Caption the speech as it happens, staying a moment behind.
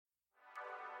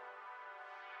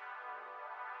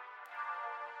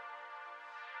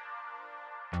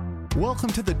Welcome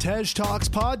to the Tej Talks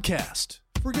podcast.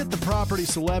 Forget the property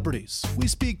celebrities. We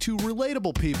speak to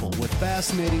relatable people with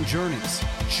fascinating journeys,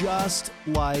 just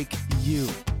like you.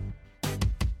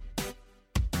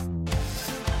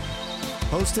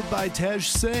 Hosted by Tej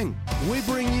Singh, we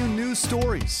bring you news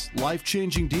stories,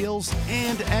 life-changing deals,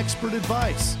 and expert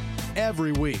advice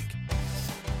every week.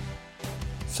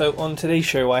 So on today's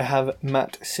show, I have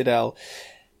Matt Siddell.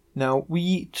 Now,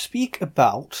 we speak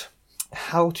about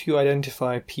how to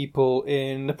identify people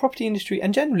in the property industry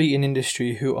and generally in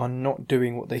industry who are not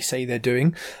doing what they say they're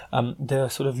doing. There are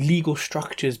sort of legal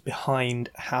structures behind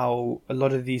how a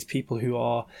lot of these people who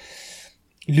are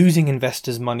losing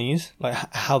investors' monies, like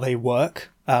how they work,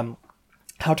 how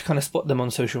to kind of spot them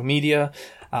on social media,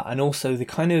 and also the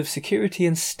kind of security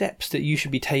and steps that you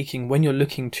should be taking when you're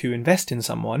looking to invest in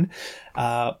someone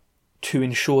to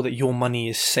ensure that your money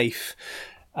is safe.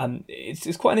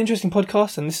 It's quite an interesting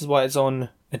podcast, and this is why it's on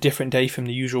a different day from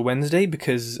the usual Wednesday,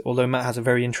 because although Matt has a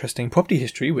very interesting property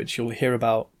history, which you'll hear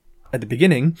about at the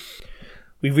beginning,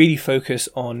 we really focus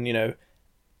on,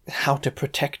 how to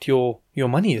protect your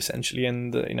money essentially,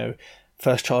 and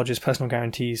first charges, personal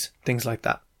guarantees, things like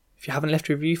that. If you haven't left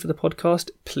a review for the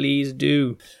podcast, please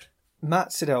do.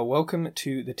 Matt Siddell, welcome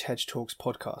to the Tej Talks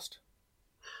podcast.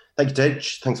 Thank you, Tej.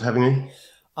 Thanks for having me.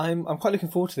 I'm quite looking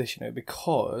forward to this,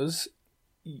 because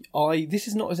this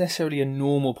is not necessarily a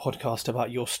normal podcast about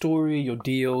your story, your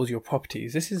deals, your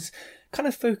properties. This is kind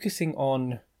of focusing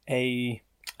on a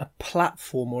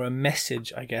platform or a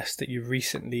message, I guess, that you've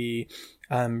recently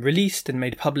released and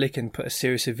made public and put a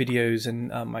series of videos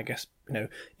and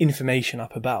information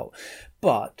up about.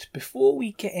 But before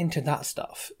we get into that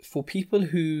stuff, for people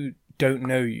who don't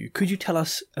know you, could you tell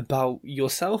us about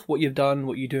yourself, what you've done,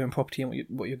 what you do in property, and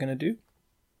what you're going to do?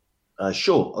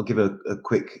 Sure. I'll give a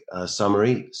quick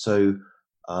summary. So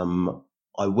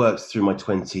I worked through my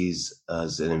 20s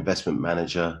as an investment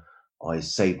manager. I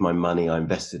saved my money. I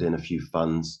invested in a few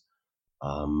funds.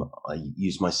 I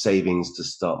used my savings to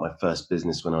start my first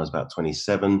business when I was about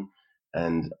 27.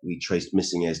 And we traced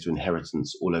missing heirs to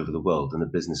inheritance all over the world. And the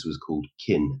business was called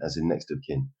Kin, as in next of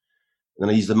kin. And then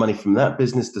I used the money from that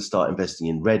business to start investing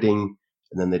in Reading.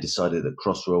 And then they decided that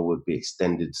Crossrail would be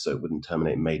extended so it wouldn't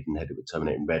terminate in Maidenhead, it would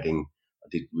terminate in Reading. I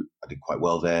did quite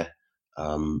well there.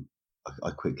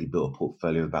 I quickly built a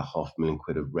portfolio of about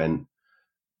 £500,000 of rent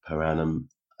per annum.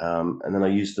 And then I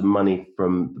used the money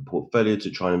from the portfolio to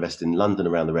try and invest in London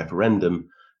around the referendum.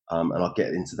 And I'll get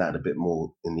into that a bit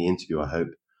more in the interview, I hope.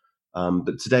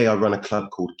 But today I run a club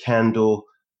called Candor.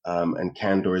 And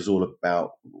Candor is all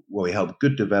about, we help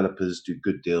good developers do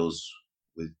good deals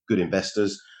with good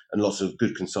investors, and lots of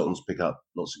good consultants pick up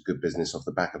lots of good business off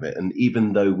the back of it. And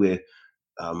even though we're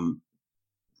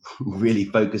really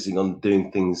focusing on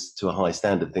doing things to a high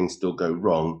standard, things still go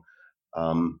wrong.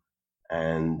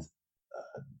 And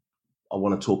I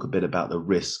want to talk a bit about the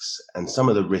risks and some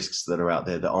of the risks that are out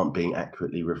there that aren't being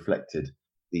accurately reflected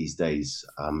these days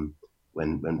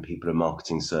when people are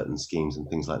marketing certain schemes and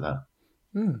things like that.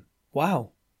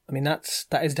 Wow. I mean, that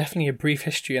is definitely a brief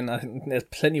history, and I think there's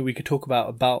plenty we could talk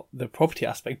about the property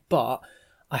aspect. But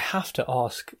I have to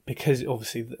ask, because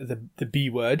obviously the B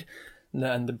word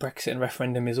and the Brexit and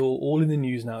referendum is all in the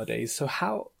news nowadays.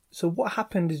 So what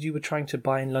happened as you were trying to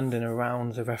buy in London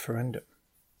around the referendum?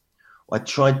 I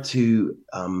tried to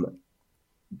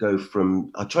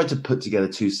put together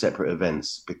two separate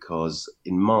events, because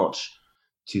in March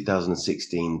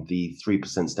 2016 the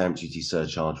 3% stamp duty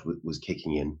surcharge was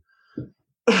kicking in.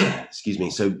 Excuse me.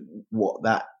 So what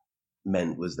that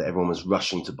meant was that everyone was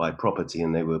rushing to buy property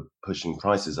and they were pushing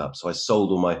prices up. So I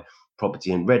sold all my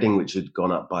property in Reading, which had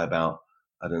gone up by about,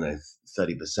 30%.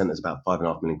 There's about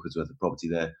 £5.5 million worth of property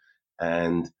there.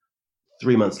 And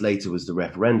 3 months later was the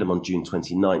referendum on June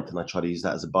 29th. And I tried to use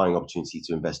that as a buying opportunity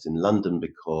to invest in London,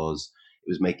 because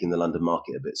it was making the London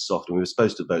market a bit soft. And we were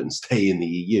supposed to vote and stay in the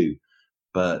EU.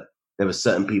 But there were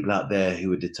certain people out there who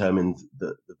were determined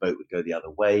that the vote would go the other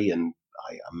way. And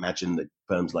I imagine that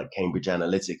firms like Cambridge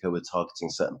Analytica were targeting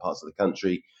certain parts of the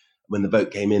country. When the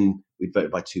vote came in, we'd voted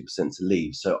by 2% to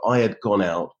leave. So I had gone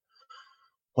out.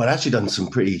 Well, I'd actually done some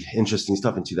pretty interesting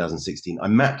stuff in 2016. I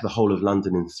mapped the whole of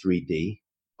London in 3D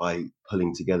by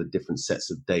pulling together different sets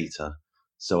of data.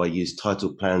 So I used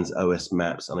title plans, OS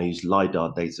maps, and I used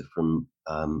LiDAR data from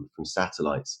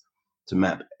satellites to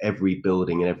map every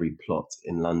building and every plot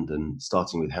in London,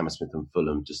 starting with Hammersmith and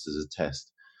Fulham, just as a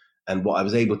test. And what I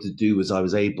was able to do was I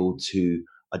was able to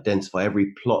identify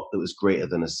every plot that was greater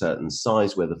than a certain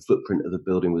size, where the footprint of the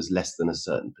building was less than a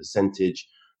certain percentage,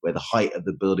 where the height of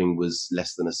the building was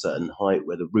less than a certain height,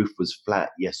 where the roof was flat,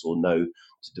 yes or no,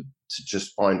 to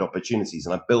just find opportunities.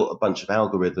 And I built a bunch of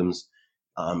algorithms,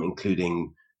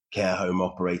 including care home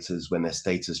operators when their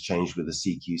status changed with the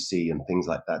CQC and things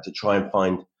like that, to try and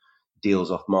find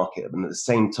deals off market. And at the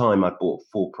same time, I bought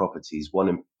 4 properties, one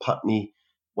in Putney,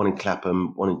 one in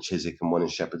Clapham, one in Chiswick, and one in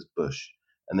Shepherd's Bush.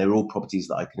 And they were all properties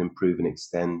that I could improve and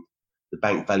extend. The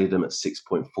bank valued them at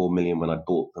 6.4 million when I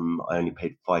bought them. I only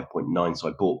paid 5.9, so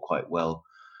I bought quite well.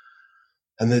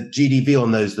 And the GDV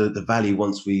on those, the value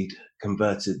once we'd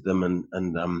converted them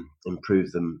and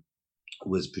improved them,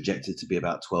 was projected to be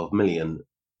about 12 million.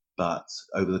 But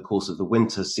over the course of the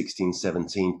winter,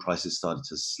 16-17, prices started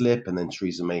to slip, and then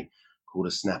Theresa May called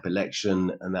a snap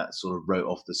election, and that sort of wrote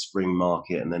off the spring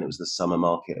market, and then it was the summer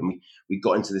market. And we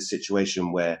got into this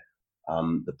situation where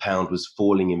the pound was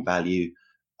falling in value,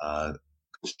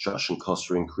 construction costs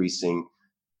were increasing,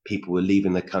 people were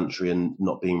leaving the country and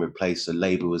not being replaced, so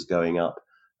labour was going up,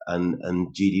 and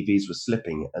GDVs were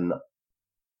slipping. And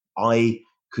I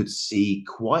could see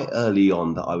quite early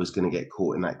on that I was going to get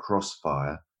caught in that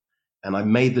crossfire. And I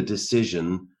made the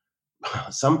decision.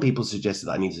 Some people suggested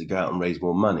that I needed to go out and raise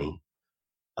more money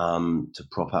to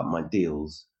prop up my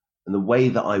deals. And the way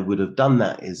that I would have done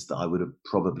that is that I would have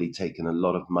probably taken a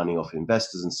lot of money off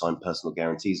investors and signed personal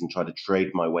guarantees and tried to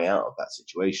trade my way out of that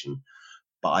situation.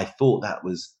 But I thought that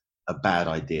was a bad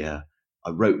idea.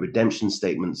 I wrote redemption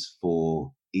statements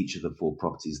for each of the 4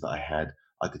 properties that I had.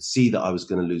 I could see that I was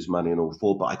going to lose money on all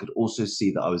 4, but I could also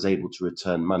see that I was able to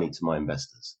return money to my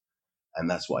investors. And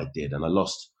that's what I did. And I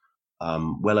lost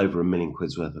well over £1 million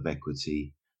worth of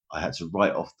equity. I had to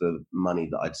write off the money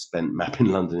that I'd spent mapping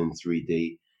London in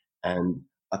 3D. And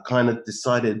I kind of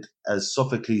decided, as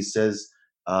Sophocles says,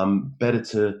 better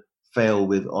to fail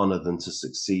with honor than to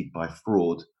succeed by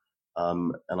fraud.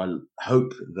 And I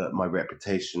hope that my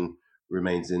reputation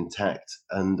remains intact.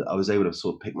 And I was able to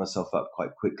sort of pick myself up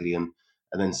quite quickly and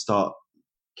then start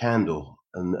Candor.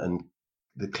 And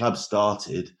the club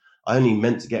started. I only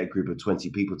meant to get a group of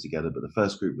 20 people together, but the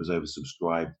first group was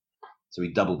oversubscribed. So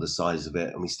we doubled the size of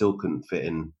it, and we still couldn't fit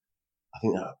in. I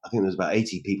think there was about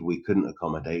 80 people we couldn't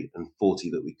accommodate and 40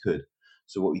 that we could.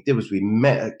 So what we did was we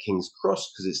met at King's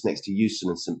Cross because it's next to Euston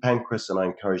and St Pancras, and I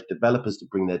encouraged developers to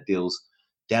bring their deals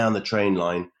down the train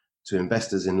line to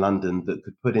investors in London that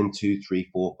could put in 2, 3,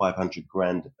 4, 500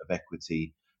 grand of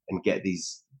equity and get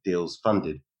these deals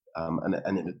funded.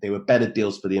 They were better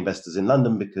deals for the investors in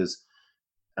London because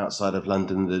outside of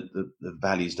London, the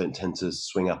values don't tend to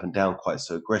swing up and down quite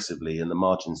so aggressively, and the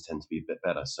margins tend to be a bit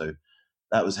better. So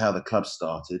that was how the club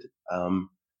started, and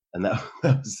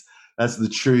that's the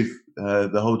truth,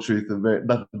 the whole truth,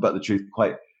 nothing but the truth,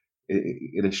 quite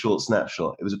in a short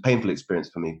snapshot. It was a painful experience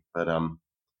for me, but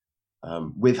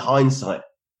with hindsight,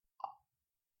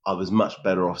 I was much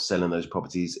better off selling those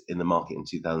properties in the market in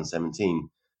 2017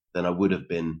 than I would have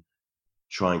been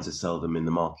trying to sell them in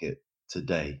the market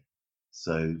today.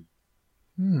 So,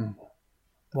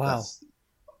 wow,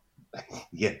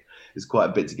 yeah, it's quite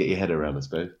a bit to get your head around, I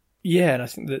suppose. Yeah, and I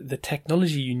think that the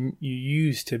technology you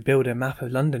use to build a map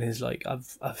of London is like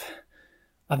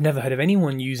I've never heard of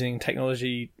anyone using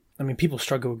technology. I mean, people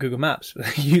struggle with Google Maps,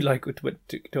 but you like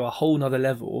to a whole nother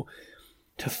level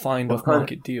to find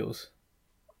off-market deals.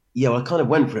 Yeah, well, I kind of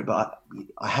went for it, but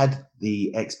I had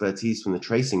the expertise from the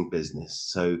tracing business.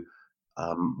 So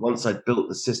once I'd built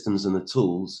the systems and the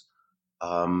tools,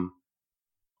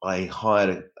 I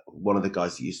hired one of the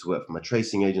guys that used to work for my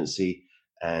tracing agency,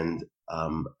 and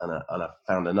I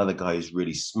found another guy who's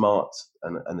really smart,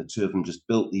 and the two of them just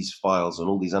built these files on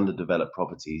all these underdeveloped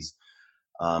properties,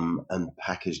 and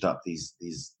packaged up these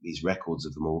records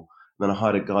of them all. And then I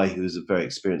hired a guy who was a very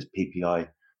experienced PPI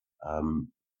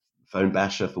phone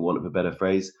basher, for want of a better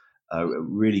phrase,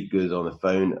 really good on the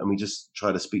phone, and we just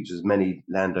tried to speak to as many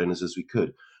landowners as we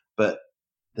could. But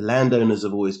the landowners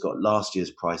have always got last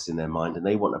year's price in their mind, and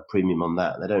they want a premium on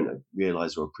that. They don't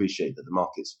realise or appreciate that the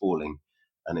market's falling,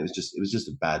 and it was just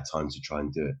a bad time to try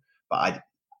and do it. But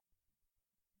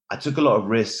I took a lot of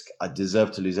risk. I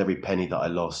deserved to lose every penny that I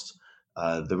lost.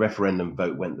 The referendum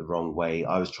vote went the wrong way.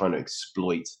 I was trying to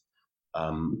exploit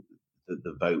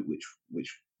the vote,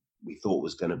 which we thought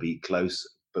was going to be close,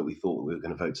 but we thought we were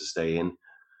going to vote to stay in.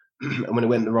 And when it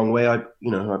went the wrong way, I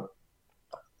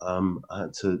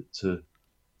had to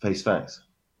face facts.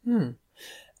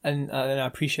 And I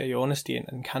appreciate your honesty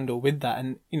and candor with that.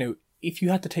 And if you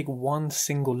had to take one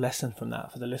single lesson from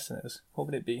that for the listeners, what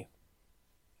would it be?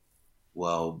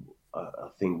 Well, I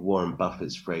think Warren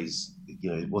Buffett's phrase,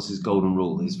 what's his golden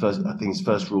rule? His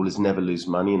first rule is never lose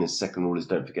money, and his second rule is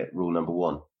don't forget rule number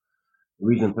 1. The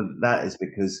reason for that is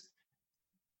because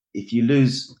if you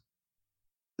lose,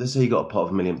 let's say you got a pot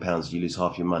of £1 million, you lose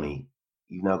half your money,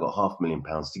 you've now got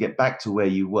 £500,000. To get back to where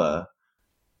you were,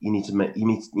 you need to make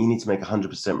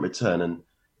 100% return. And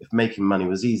if making money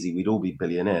was easy, we'd all be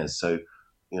billionaires. So,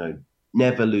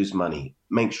 never lose money.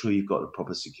 Make sure you've got the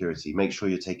proper security. Make sure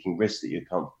you're taking risks that you're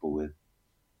comfortable with.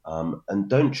 And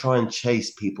don't try and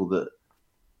chase people that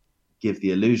give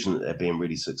the illusion that they're being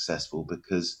really successful,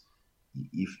 because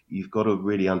you've got to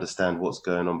really understand what's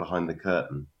going on behind the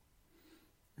curtain.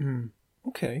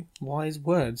 Okay, wise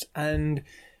words. And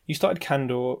you started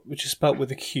Candor, which is spelt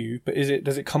with a Q, but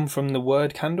does it come from the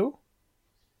word candor?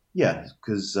 Yeah,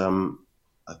 because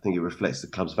I think it reflects the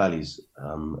club's values,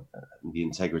 the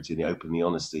integrity, the open, the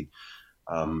honesty.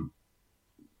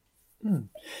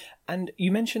 And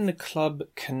you mentioned the club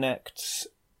connects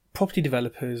property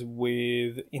developers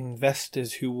with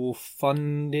investors who will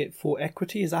fund it for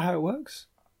equity. Is that how it works?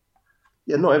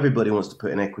 Yeah, not everybody wants to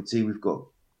put in equity. We've got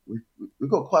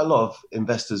quite a lot of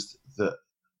investors that,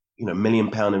 £1 million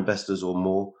investors or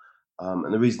more.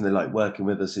 And the reason they like working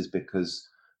with us is because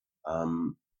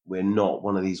we're not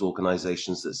one of these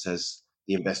organizations that says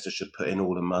the investor should put in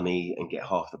all the money and get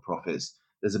half the profits.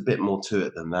 There's a bit more to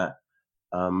it than that.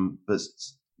 But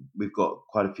we've got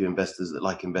quite a few investors that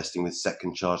like investing with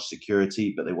second charge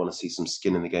security, but they want to see some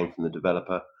skin in the game from the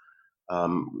developer.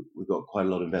 We've got quite a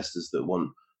lot of investors that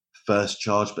want first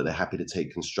charge, but they're happy to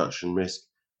take construction risk.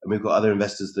 And we've got other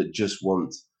investors that just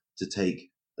want to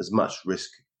take as much risk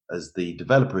as the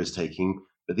developer is taking.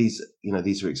 But these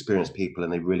are experienced people,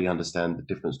 and they really understand the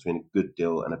difference between a good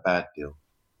deal and a bad deal.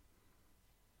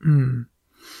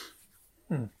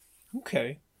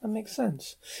 Okay, that makes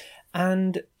sense.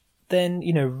 And then,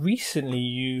 recently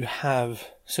you have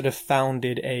sort of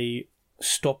founded a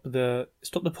Stop the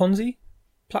Ponzi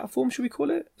platform, should we call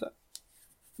it?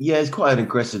 Yeah, it's quite an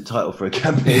aggressive title for a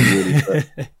campaign, really.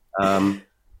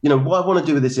 But, what I want to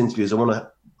do with this interview is I want to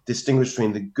distinguish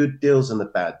between the good deals and the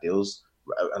bad deals.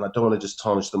 And I don't want to just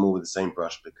tarnish them all with the same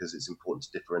brush, because it's important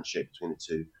to differentiate between the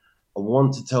two. I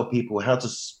want to tell people how to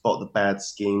spot the bad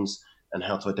schemes and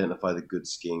how to identify the good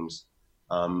schemes.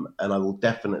 And I will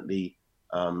definitely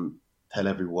tell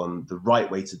everyone the right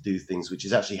way to do things, which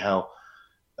is actually how,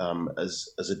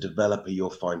 as a developer, you'll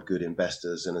find good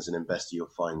investors, and as an investor, you'll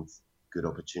find good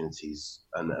opportunities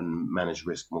and manage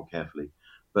risk more carefully.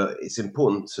 But it's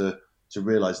important to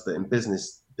realize that in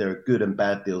business, there are good and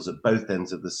bad deals at both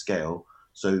ends of the scale.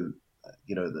 So,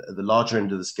 at the larger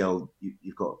end of the scale,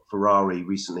 you've got Ferrari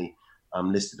recently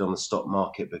listed on the stock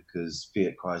market because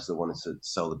Fiat Chrysler wanted to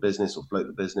sell the business or float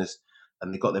the business,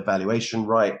 and they got their valuation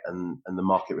right, and the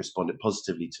market responded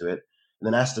positively to it. And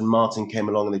then Aston Martin came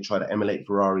along and they tried to emulate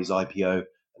Ferrari's IPO, and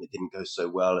it didn't go so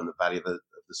well, and the value of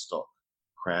the stock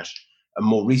crashed. And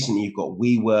more recently, you've got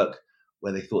WeWork,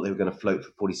 where they thought they were going to float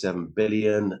for 47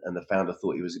 billion, and the founder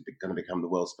thought he was going to become the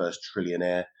world's first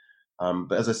trillionaire.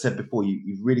 But as I said before,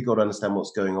 you've really got to understand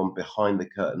what's going on behind the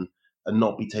curtain and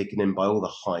not be taken in by all the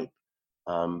hype,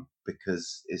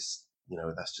 because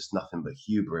that's just nothing but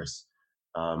hubris.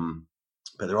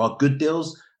 But there are good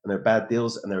deals and there are bad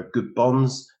deals, and there are good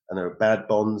bonds and there are bad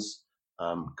bonds.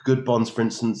 Good bonds, for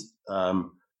instance,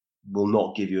 will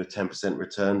not give you a 10%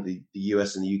 return. The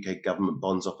US and the UK government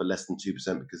bonds offer less than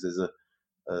 2% because there's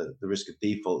the risk of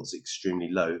default is extremely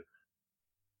low.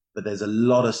 But there's a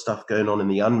lot of stuff going on in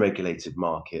the unregulated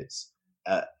markets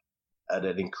at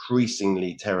an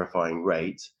increasingly terrifying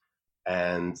rate,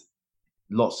 and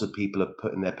lots of people are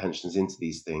putting their pensions into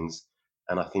these things.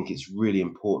 And I think it's really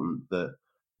important that,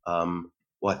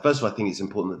 first of all, I think it's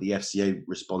important that the FCA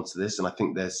responds to this, and I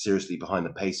think they're seriously behind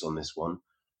the pace on this one.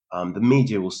 The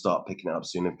media will start picking it up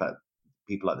soon. In fact,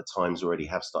 people like the Times already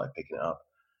have started picking it up.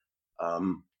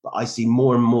 But I see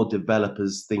more and more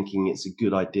developers thinking it's a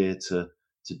good idea to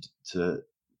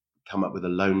come up with a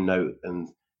loan note and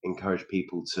encourage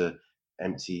people to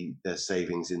empty their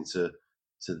savings into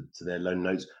their loan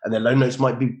notes. And their loan notes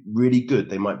might be really good.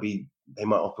 They might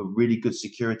offer really good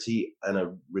security and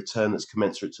a return that's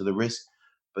commensurate to the risk,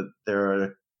 but there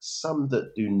are some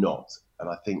that do not. And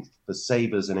I think for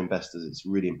savers and investors, it's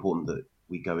really important that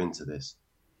we go into this.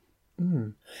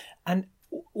 And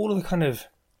all of the kind of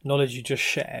knowledge you just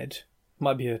shared,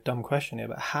 might be a dumb question here,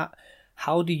 but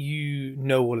how do you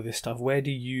know all of this stuff? Where do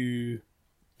you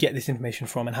get this information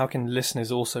from, and how can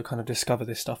listeners also kind of discover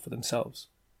this stuff for themselves?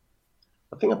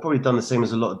 I think I've probably done the same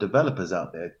as a lot of developers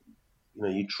out there.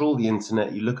 You trawl the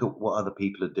internet, you look at what other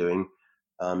people are doing,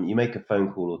 you make a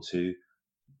phone call or two,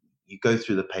 you go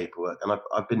through the paperwork. And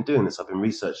I've been doing this, I've been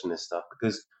researching this stuff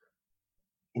because,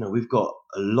 we've got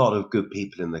a lot of good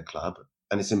people in the club,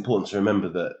 and it's important to remember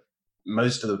that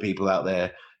most of the people out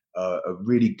there are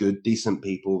really good, decent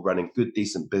people running good,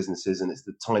 decent businesses, and it's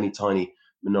the tiny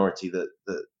minority that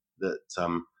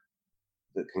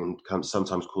can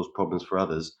sometimes cause problems for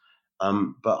others.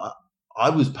 But I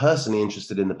was personally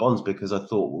interested in the bonds because I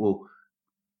thought, well,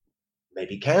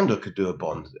 maybe Canada could do a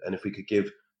bond, and if we could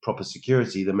give proper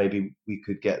security, then maybe we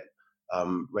could get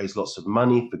raise lots of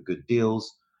money for good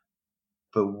deals.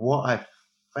 But what I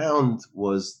found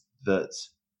was that,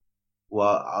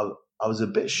 well, I was a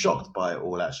bit shocked by it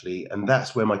all, actually, and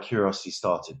that's where my curiosity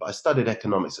started. But I studied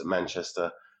economics at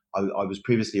Manchester. I was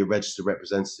previously a registered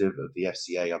representative of the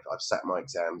FCA. I've sat my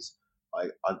exams. I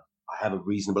have a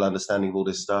reasonable understanding of all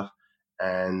this stuff,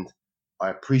 and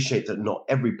I appreciate that not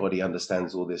everybody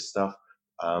understands all this stuff.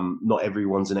 Not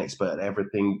everyone's an expert at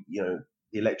everything. You know,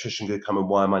 the electrician could come and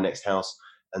wire my next house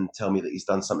and tell me that he's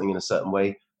done something in a certain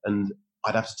way, and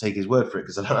I'd have to take his word for it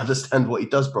because I don't understand what he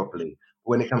does properly.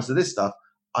 But when it comes to this stuff,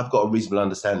 I've got a reasonable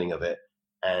understanding of it.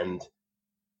 And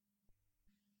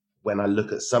when I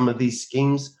look at some of these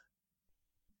schemes,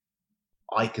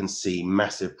 I can see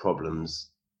massive problems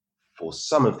for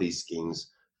some of these schemes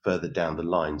further down the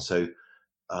line. So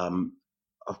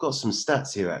I've got some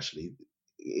stats here, actually.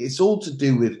 It's all to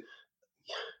do with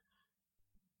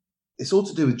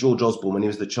George Osborne when he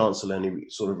was the Chancellor and he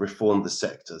sort of reformed the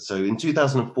sector. So in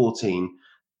 2014,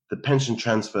 the pension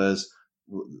transfers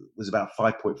was about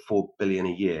 5.4 billion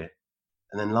a year.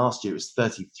 And then last year it was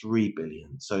 33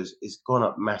 billion. So it's gone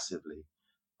up massively.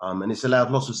 And it's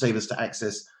allowed lots of savers to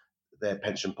access their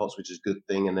pension pots, which is a good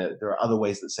thing. And there are other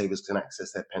ways that savers can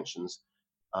access their pensions.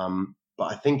 But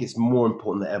I think it's more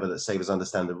important than ever that savers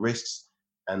understand the risks.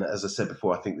 And as I said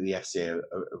before, I think the FCA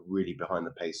are really behind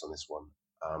the pace on this one.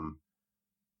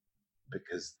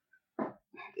 Because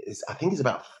I think it's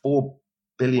about 4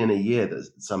 billion a year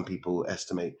that some people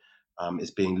estimate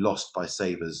is being lost by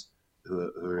savers who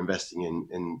are investing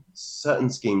in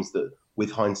certain schemes that,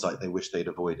 with hindsight, they wish they'd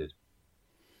avoided.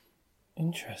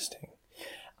 Interesting.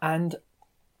 And,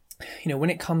 you know, when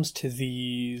it comes to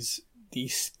these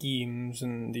schemes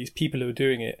and these people who are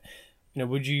doing it, you know,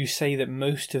 would you say that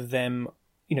most of them,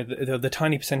 you know, the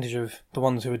tiny percentage of the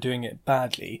ones who are doing it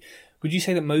badly, would you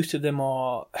say that most of them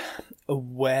are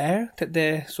aware that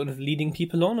they're sort of leading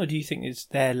people on, or do you think it's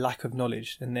their lack of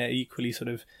knowledge and they're equally sort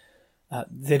of,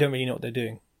 they don't really know what they're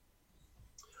doing?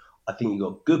 I think you've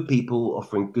got good people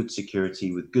offering good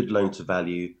security with good loan to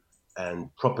value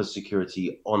and proper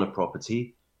security on a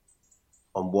property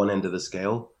on one end of the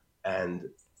scale. And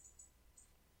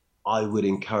I would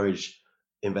encourage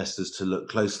investors to look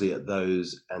closely at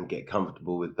those and get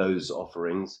comfortable with those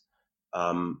offerings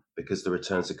because the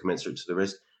returns are commensurate to the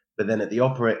risk. But then at the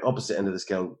opposite end of the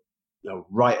scale, you know,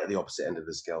 right at the opposite end of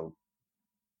the scale,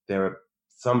 there are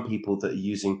some people that are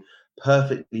using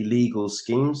perfectly legal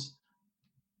schemes,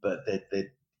 but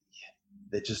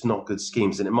they're just not good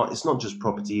schemes. And it's not just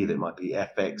property either. It might be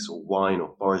FX or wine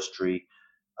or forestry,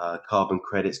 carbon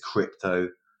credits, crypto.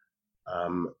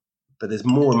 But there's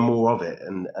more and more of it,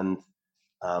 and a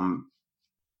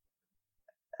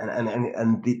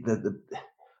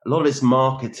lot of it's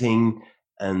marketing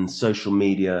and social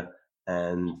media,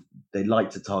 and they like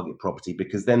to target property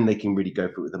because then they can really go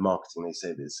for it with the marketing. They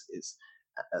say this it's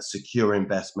a secure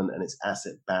investment and it's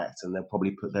asset backed, and they'll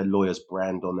probably put their lawyer's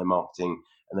brand on their marketing,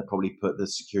 and they'll probably put the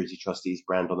security trustee's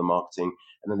brand on the marketing,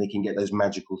 and then they can get those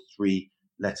magical 3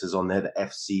 letters on there, the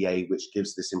FCA, which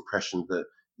gives this impression that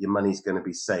your money's going to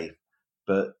be safe.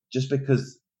 But just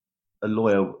because a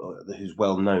lawyer who's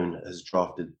well known has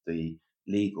drafted the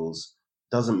legals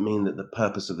doesn't mean that the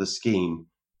purpose of the scheme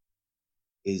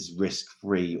is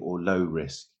risk-free or low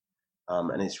risk.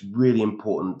 And it's really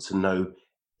important to know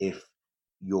if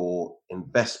your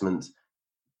investment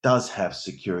does have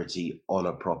security on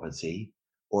a property,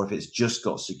 or if it's just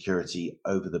got security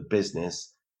over the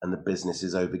business and the business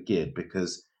is overgeared.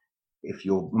 Because if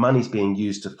your money's being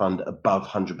used to fund above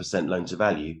 100% loan to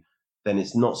value, then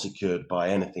it's not secured by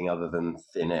anything other than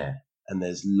thin air. And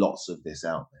there's lots of this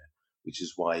out there, which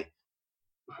is why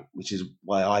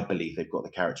I believe they've got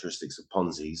the characteristics of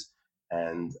Ponzi's,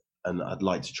 and I'd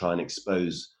like to try and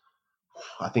expose.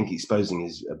 I think exposing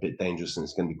is a bit dangerous and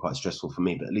it's going to be quite stressful for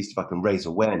me, but at least if I can raise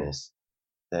awareness,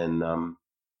 then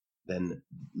the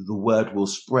word will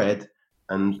spread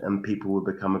and people will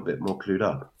become a bit more clued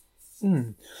up.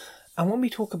 And when we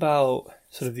talk about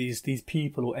sort of these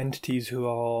people or entities who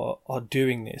are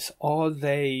doing this, are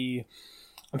they,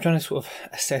 I'm trying to sort of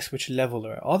assess which level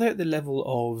they're at. Are they at the level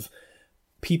of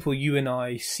people you and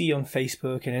I see on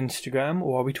Facebook and Instagram,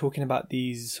 or are we talking about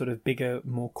these sort of bigger,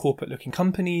 more corporate-looking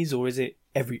companies, or is it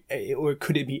or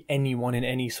could it be anyone in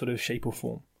any sort of shape or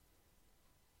form?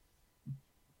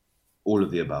 All of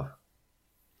the above.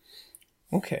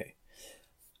 Okay,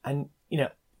 and you know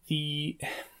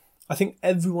I think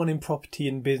everyone in property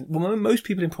and business, well, most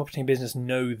people in property and business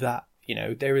know that, you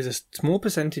know, there is a small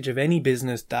percentage of any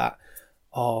business that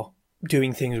are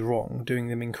doing things wrong, doing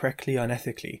them incorrectly,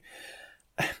 unethically.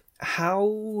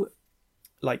 How,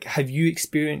 like, have you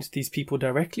experienced these people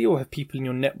directly, or have people in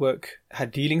your network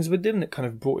had dealings with them that kind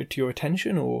of brought it to your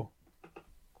attention, or?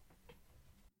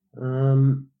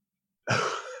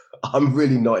 I'm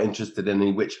really not interested in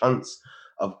any witch hunts.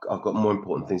 I've got more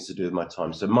important things to do with my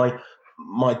time. So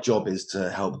my job is to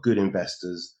help good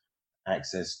investors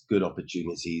access good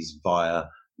opportunities via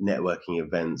networking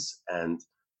events, and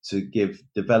to give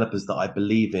developers that I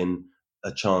believe in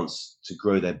a chance to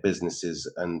grow their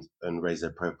businesses and raise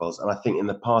their profiles. And I think in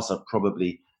the past I've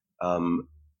probably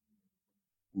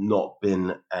not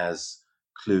been as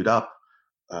clued up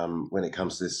when it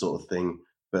comes to this sort of thing.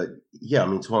 But yeah, I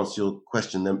mean, to answer your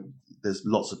question, there's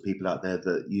lots of people out there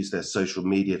that use their social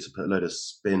media to put a load of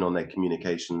spin on their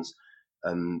communications,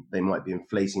 and they might be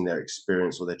inflating their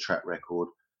experience or their track record.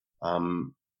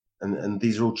 And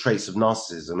these are all traits of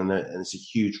narcissism, and it's a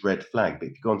huge red flag. But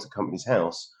if you go onto Companies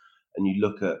House and you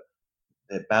look at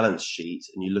their balance sheet,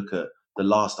 and you look at the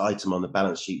last item on the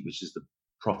balance sheet, which is the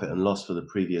profit and loss for the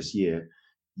previous year,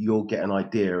 you'll get an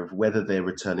idea of whether they're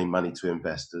returning money to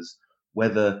investors,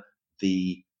 whether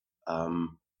the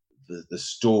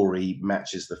story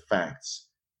matches the facts.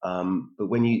 But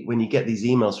when you get these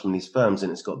emails from these firms,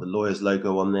 and it's got the lawyer's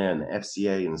logo on there, and the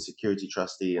FCA and the security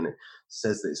trustee, and it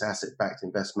says that it's asset-backed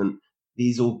investment,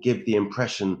 these all give the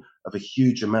impression of a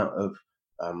huge amount of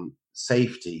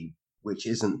safety, which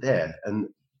isn't there. And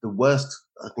the worst,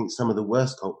 I think some of the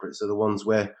worst culprits are the ones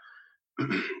where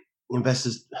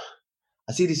investors,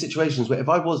 I see these situations where, if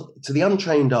I was, to the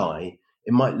untrained eye,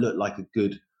 it might look like a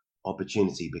good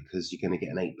opportunity because you're going to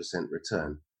get an 8%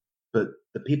 return. But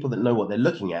the people that know what they're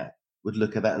looking at would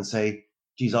look at that and say,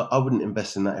 geez, I wouldn't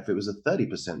invest in that if it was a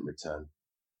 30% return.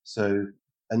 So,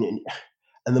 and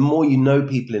the more you know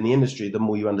people in the industry, the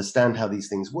more you understand how these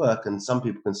things work. And some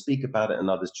people can speak about it and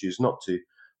others choose not to.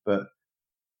 But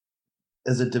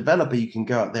as a developer, you can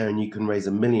go out there and you can raise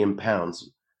 £1 million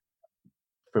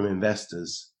from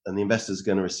investors, and the investors are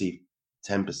going to receive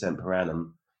 10% per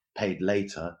annum paid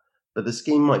later. But the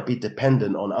scheme might be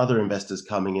dependent on other investors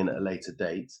coming in at a later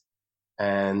date.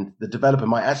 And the developer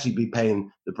might actually be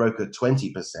paying the broker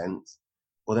 20%,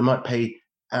 or they might pay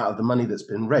out of the money that's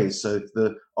been raised. So if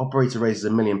the operator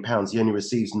raises £1 million, he only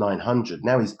receives 900.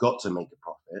 Now he's got to make a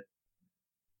profit.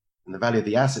 And the value of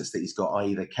the assets that he's got,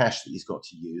 i.e. the cash that he's got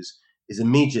to use, is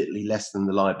immediately less than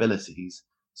the liabilities.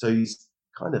 So he's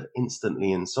kind of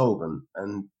instantly insolvent.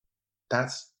 And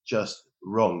that's just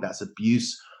wrong. That's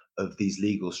abuse of these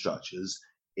legal structures.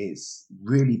 It's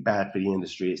really bad for the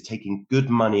industry. It's taking good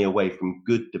money away from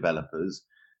good developers.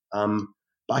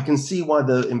 But I can see why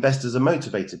the investors are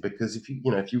motivated, because if you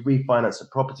refinance a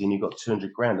property and you've got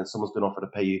 200 grand and someone's been offered to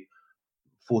pay you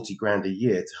 40 grand a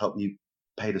year to help you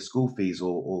pay the school fees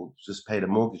or just pay the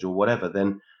mortgage or whatever,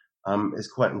 then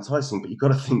it's quite enticing. But you've got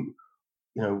to think,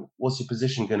 what's your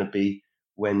position going to be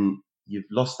when you've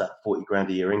lost that 40 grand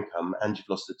a year income and you've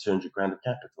lost the 200 grand of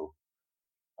capital?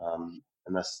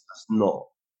 And that's not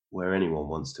where anyone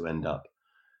wants to end up.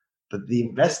 But the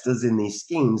investors in these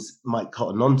schemes might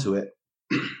cotton onto it.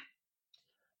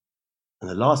 And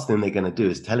the last thing they're going to do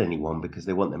is tell anyone, because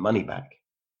they want their money back.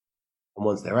 And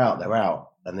once they're out,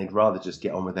 and they'd rather just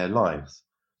get on with their lives.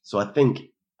 So I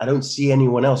don't see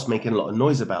anyone else making a lot of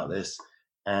noise about this.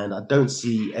 And I don't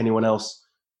see anyone else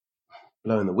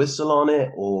blowing the whistle on it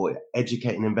or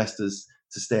educating investors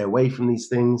to stay away from these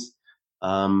things.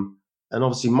 And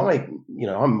obviously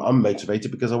I'm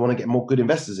motivated because I want to get more good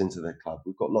investors into the club.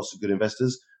 We've got lots of good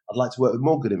investors. I'd like to work with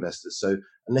more good investors. So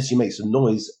unless you make some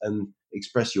noise and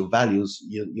express your values,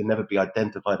 you'll never be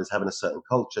identified as having a certain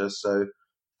culture. So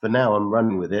for now, I'm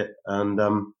running with it. And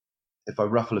if I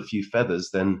ruffle a few feathers,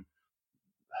 then,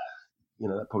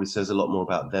 that probably says a lot more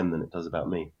about them than it does about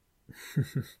me.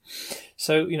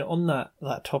 So, on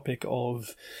that topic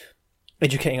of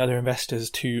educating other investors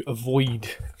to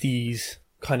avoid these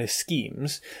kind of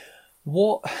schemes,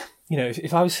 what,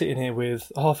 if I was sitting here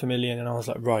with $500,000 and I was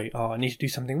like, right, I need to do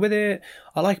something with it,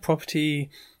 I like property,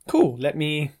 cool, let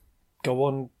me go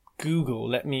on Google,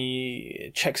 let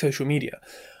me check social media.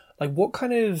 Like, what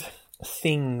kind of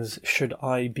things should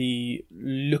I be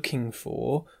looking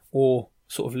for, or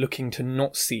sort of looking to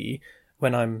not see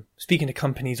when I'm speaking to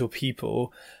companies or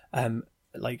people,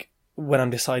 like when I'm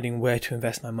deciding where to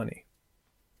invest my money?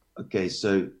 Okay,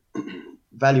 so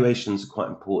valuations are quite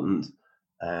important,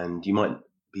 and you might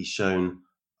be shown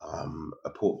a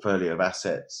portfolio of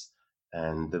assets,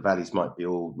 and the values might be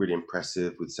all really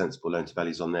impressive with sensible loan to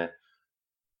values on there.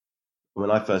 When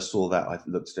I first saw that, I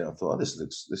looked at it, I thought, this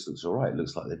looks all right. It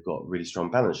looks like they've got a really strong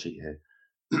balance sheet here.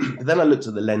 But then I looked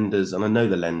at the lenders, and I know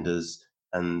the lenders,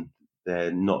 and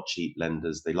They're not cheap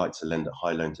lenders. They like to lend at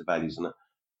high loan to values,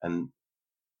 and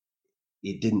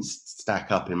it didn't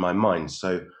stack up in my mind.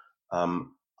 So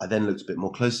I then looked a bit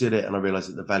more closely at it, and I realized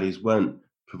that the values weren't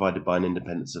provided by an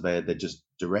independent surveyor. They're just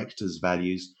directors'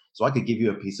 values. So I could give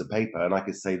you a piece of paper and I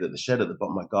could say that the shed at the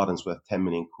bottom of my garden's worth 10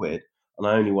 million quid, and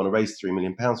I only want to raise £3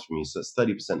 million from you. So that's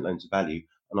 30% loan to value,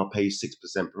 and I'll pay you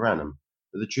 6% per annum.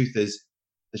 But the truth is,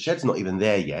 the shed's not even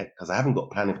there yet because I haven't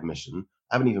got planning permission.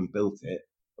 I haven't even built it.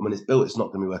 And when it's built, it's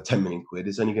not going to be worth 10 million quid.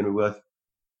 It's only going to be worth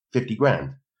 50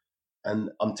 grand. And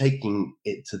I'm taking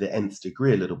it to the nth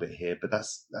degree a little bit here, but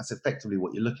that's effectively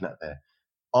what you're looking at there.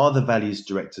 Are the values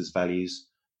directors' values?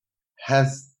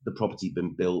 Has the property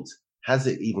been built? Has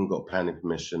it even got planning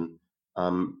permission?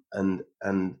 And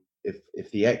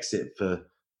if the exit for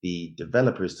the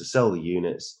developer is to sell the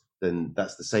units, then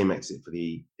that's the same exit for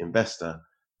the investor,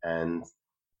 and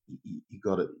you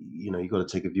got to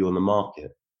take a view on the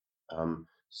market.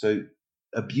 So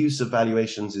abuse of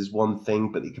valuations is one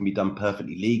thing, but it can be done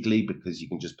perfectly legally because you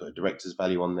can just put a director's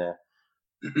value on there.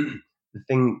 The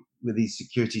thing with these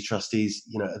security trustees,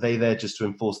 are they there just to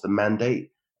enforce the mandate?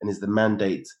 And is the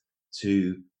mandate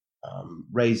to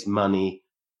raise money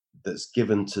that's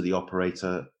given to the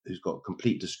operator who's got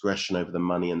complete discretion over the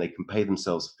money, and they can pay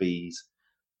themselves fees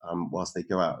whilst they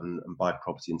go out and buy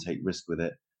property and take risk with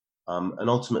it? And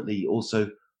ultimately, also,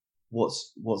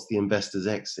 what's the investor's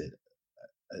exit?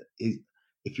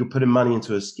 If you're putting money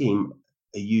into a scheme,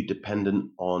 are you dependent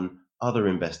on other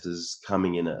investors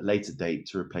coming in at a later date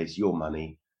to replace your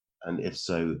money? And if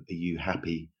so, are you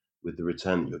happy with the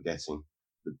return that you're getting?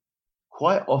 But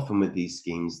quite often with these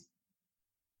schemes,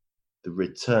 the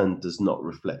return does not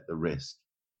reflect the risk.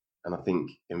 And I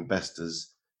think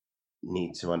investors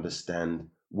need to understand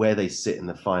where they sit in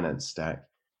the finance stack.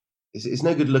 It's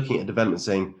no good looking at a development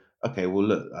saying, okay, well,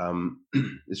 look,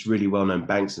 it's really well-known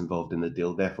banks involved in the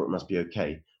deal, therefore it must be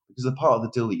okay. Because the part of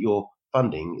the deal that you're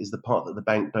funding is the part that the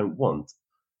bank don't want.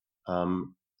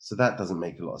 So that doesn't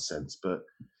make a lot of sense. But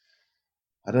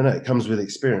I don't know, it comes with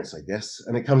experience, I guess.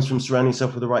 And it comes from surrounding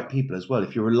yourself with the right people as well.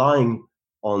 If you're relying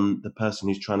on the person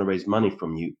who's trying to raise money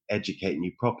from you, educating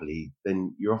you properly,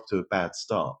 then you're off to a bad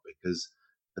start, because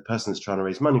the person that's trying to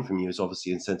raise money from you is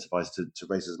obviously incentivized to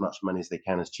raise as much money as they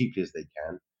can, as cheaply as they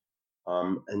can.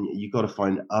 And you've got to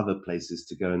find other places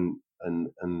to go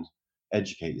and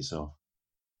educate yourself,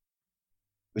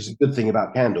 which is a good thing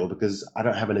about Candor, because I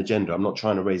don't have an agenda. I'm not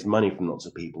trying to raise money from lots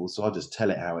of people, so I'll just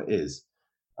tell it how it is.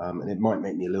 And it might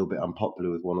make me a little bit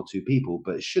unpopular with one or two people,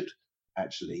 but it should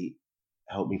actually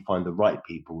help me find the right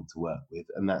people to work with,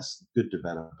 and that's good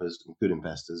developers and good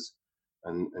investors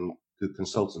and good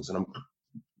consultants. And I'm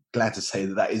glad to say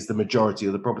that is the majority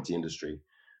of the property industry.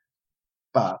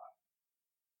 But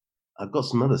I've got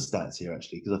some other stats here,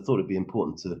 actually, because I thought it'd be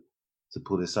important to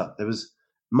pull this up. There was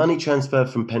money transferred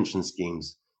from pension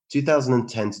schemes.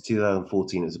 2010 to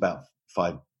 2014, it was about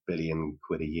 5 billion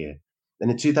quid a year. Then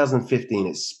in 2015,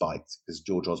 it spiked because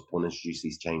George Osborne introduced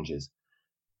these changes.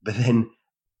 But then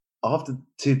after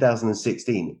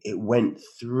 2016, it went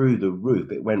through the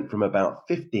roof. It went from about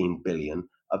 15 billion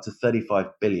up to 35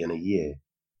 billion a year.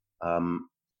 And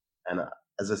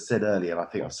as I said earlier, and I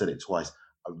think I've said it twice,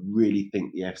 I really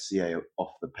think the FCA are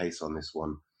off the pace on this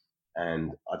one.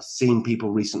 And I've seen people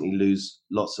recently lose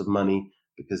lots of money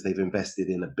because they've invested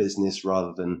in a business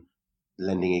rather than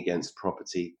lending against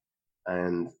property.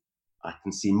 And I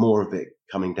can see more of it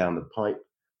coming down the pipe.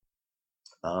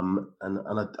 And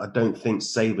I don't think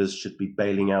savers should be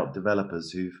bailing out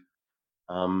developers who've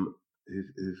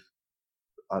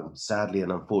sadly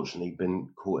and unfortunately been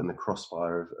caught in the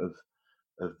crossfire of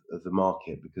the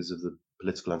market because of the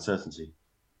political uncertainty.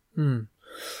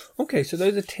 Okay, so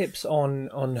those are tips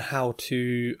on how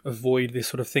to avoid this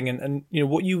sort of thing, and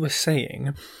what you were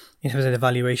saying in terms of the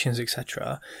valuations,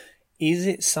 etc. Is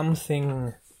it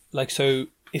something like, so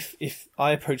if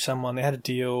I approached someone, they had a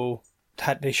deal,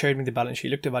 they showed me the balance sheet,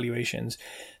 looked at valuations,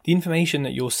 the information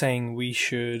that you're saying we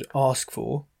should ask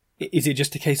for, is it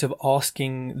just a case of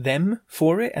asking them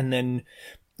for it and then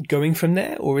going from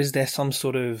there, or is there some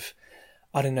sort of,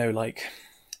 I don't know, like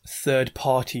third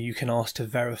party you can ask to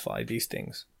verify these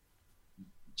things?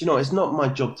 It's not my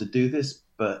job to do this,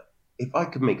 but if I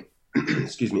could make,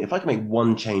 if I could make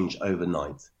one change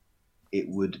overnight, it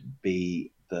would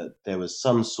be that there was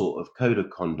some sort of code of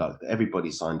conduct that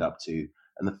everybody signed up to.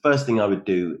 And the first thing I would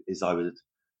do is I would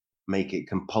make it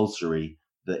compulsory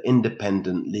that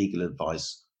independent legal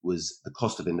advice the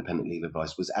cost of independent legal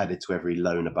advice was added to every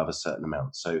loan above a certain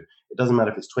amount. So it doesn't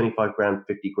matter if it's 25 grand,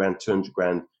 50 grand, 200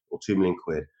 grand, or 2 million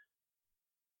quid.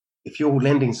 If you're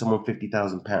lending someone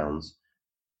 £50,000,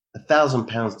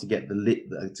 £1,000 to get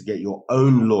to get your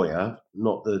own lawyer,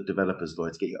 not the developer's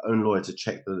lawyer, to get your own lawyer to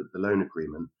check the loan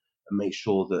agreement and make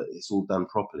sure that it's all done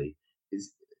properly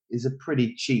is a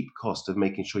pretty cheap cost of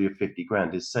making sure your 50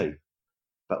 grand is safe.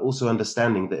 But also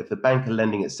understanding that if the bank are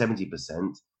lending at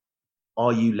 70%,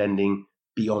 are you lending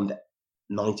beyond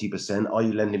 90%? Are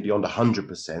you lending beyond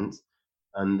 100%?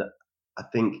 And I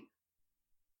think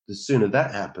the sooner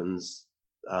that happens,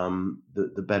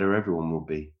 the better everyone will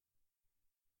be.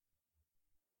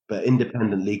 But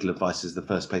independent legal advice is the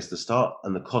first place to start,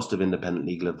 and the cost of independent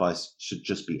legal advice should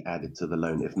just be added to the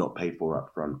loan, if not paid for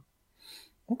up front.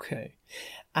 Okay.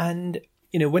 And,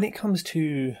 when it comes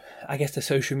to, I guess, the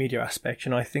social media aspect,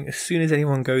 I think as soon as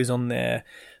anyone goes on their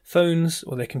phones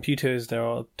or their computers, there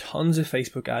are tons of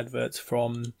Facebook adverts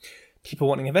from people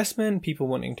wanting investment, people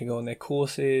wanting to go on their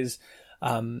courses,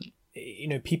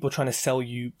 people trying to sell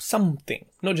you something,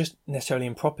 not just necessarily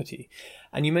in property.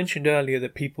 And you mentioned earlier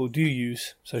that people do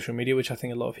use social media, which I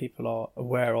think a lot of people are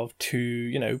aware of,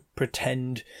 to,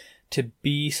 pretend to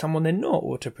be someone they're not,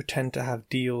 or to pretend to have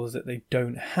deals that they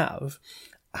don't have.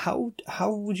 How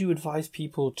would you advise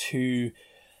people to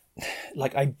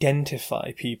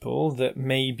identify people that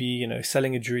may be,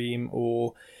 selling a dream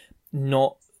or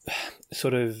not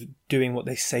sort of doing what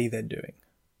they say they're doing?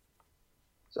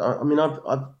 So, I mean,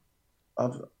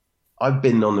 I've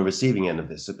been on the receiving end of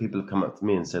this. So people have come up to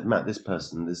me and said, Matt,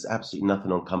 there's absolutely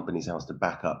nothing on Companies House to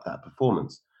back up that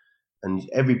performance. And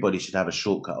everybody should have a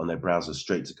shortcut on their browser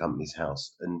straight to Companies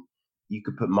House. And you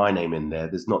could put my name in there.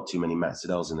 There's not too many Matt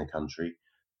Siddells in the country,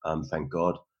 thank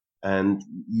God. And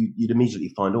you'd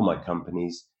immediately find all my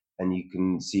companies, and you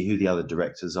can see who the other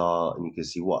directors are, and you can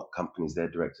see what companies they're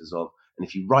directors of. And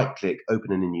if you right-click,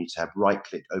 open in a new tab,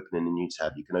 right-click, open in a new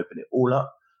tab, you can open it all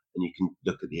up, and you can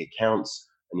look at the accounts,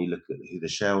 and you look at who the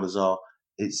shareholders are.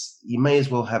 You may as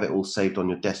well have it all saved on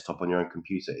your desktop on your own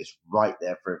computer. It's right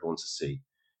there for everyone to see.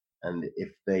 And if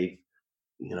there's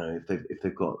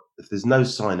no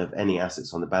sign of any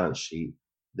assets on the balance sheet,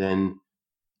 then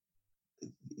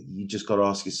you just got to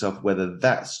ask yourself whether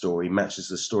that story matches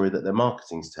the story that their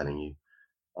marketing's telling you.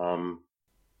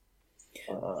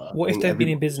 What if they've been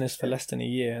in business for less than a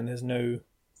year and there's no,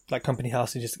 Company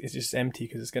House is just empty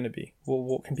because it's going to be? Well,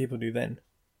 what can people do then?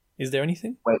 Is there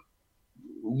anything? Well,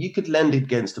 you could lend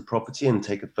against a property and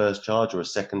take a first charge or a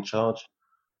second charge,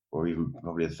 or even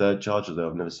probably a third charge, although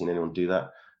I've never seen anyone do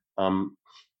that.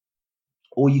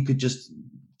 Or you could just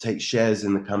take shares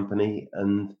in the company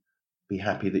and be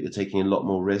happy that you're taking a lot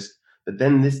more risk. But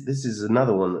then this is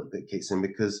another one that kicks in,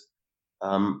 because,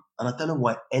 and I don't know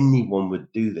why anyone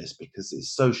would do this because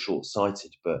it's so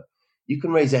short-sighted, but you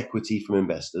can raise equity from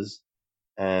investors,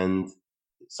 and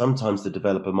sometimes the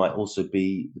developer might also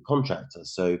be the contractor.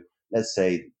 So let's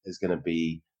say there's going to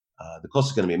be, the cost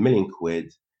is going to be £1 million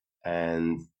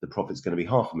and the profit's going to be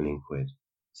 £500,000.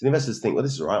 So the investors think, well,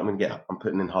 this is all right. I'm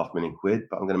putting in £500,000,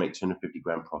 but I'm going to make 250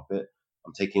 grand profit.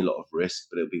 I'm taking a lot of risk,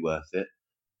 but it'll be worth it.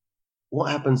 What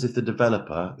happens if the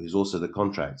developer, who's also the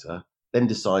contractor, then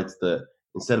decides that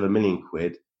instead of £1 million,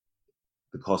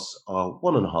 the costs are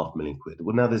 £1.5 million?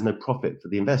 Well, now there's no profit for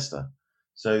the investor.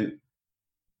 So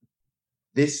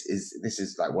this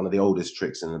is like one of the oldest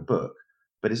tricks in the book,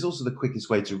 but it's also the quickest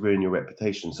way to ruin your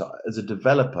reputation. So as a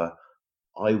developer,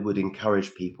 I would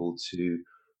encourage people to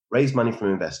raise money from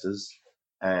investors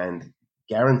and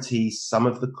guarantee some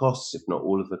of the costs, if not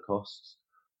all of the costs,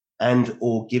 and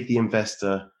or give the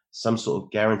investor some sort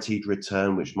of guaranteed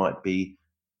return, which might be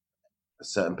a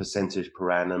certain percentage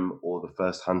per annum or the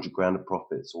first 100 grand of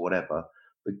profits or whatever,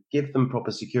 but give them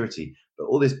proper security. But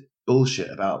all this bullshit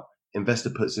about investor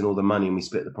puts in all the money and we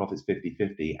split the profits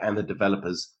 50-50 and the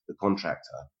developer's the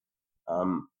contractor.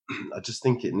 I just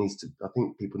think I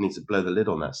think people need to blow the lid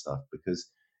on that stuff, because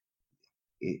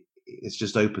it's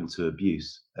just open to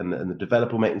abuse, and the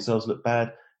developer will make themselves look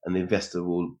bad, and the investor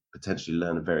will potentially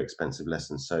learn a very expensive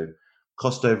lesson. So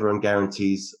cost overrun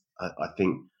guarantees, I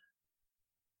think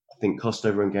cost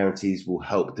overrun guarantees will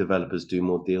help developers do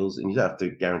more deals, and you don't have to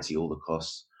guarantee all the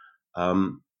costs,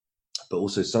 but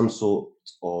also some sort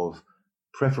of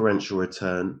preferential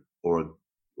return or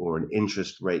an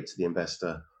interest rate to the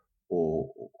investor, or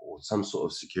some sort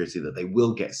of security that they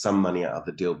will get some money out of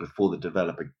the deal before the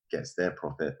developer gets their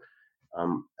profit.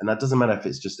 And that doesn't matter if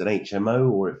it's just an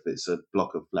HMO or if it's a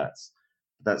block of flats.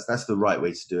 That's the right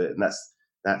way to do it, and that's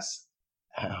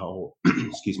how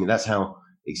that's how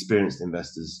experienced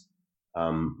investors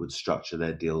would structure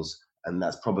their deals, and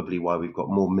that's probably why we've got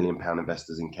more £1 million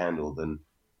investors in Candle than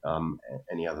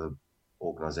any other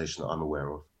organisation that I'm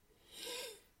aware of.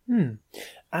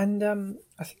 And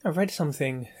I think I read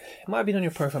something, it might have been on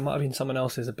your profile, it might have been someone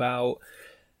else's, about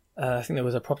I think there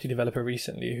was a property developer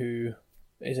recently who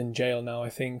is in jail now, I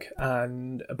think,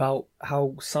 and about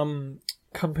how some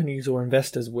companies or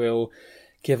investors will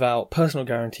give out personal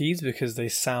guarantees because they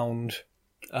sound,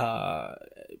 uh,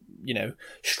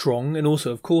 strong. And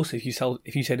also, of course, if you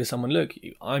say to someone, "Look,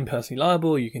 I'm personally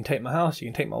liable. You can take my house, you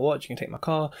can take my watch, you can take my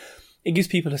car," it gives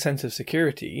people a sense of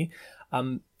security.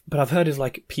 But I've heard is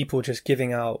like people just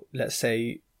giving out, let's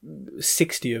say,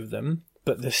 60 of them,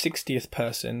 but the 60th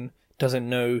person doesn't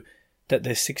know that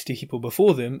there's 60 people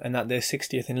before them and that they're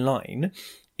 60th in line.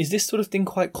 Is this sort of thing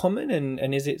quite common,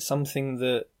 and is it something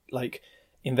that like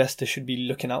investors should be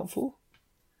looking out for?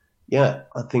 Yeah,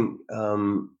 I think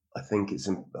it's.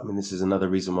 I mean, this is another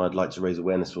reason why I'd like to raise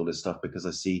awareness for all this stuff, because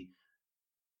I see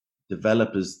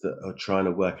developers that are trying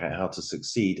to work out how to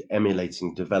succeed,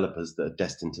 emulating developers that are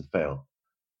destined to fail.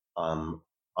 Um,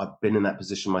 I've been in that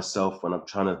position myself when I'm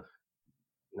trying to,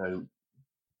 you know,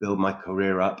 build my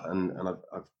career up, and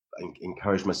I've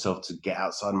encouraged myself to get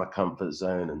outside my comfort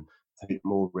zone and take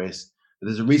more risk. But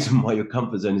there's a reason why your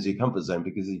comfort zone is your comfort zone,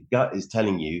 because your gut is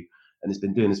telling you, and it's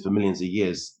been doing this for millions of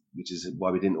years, which is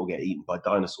why we didn't all get eaten by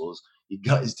dinosaurs. Your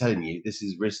gut is telling you this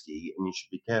is risky and you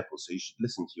should be careful, so you should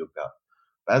listen to your gut.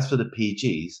 But as for the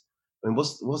PGs, I mean,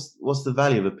 what's the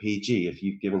value of a PG if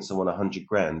you've given someone 100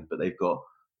 grand, but they've got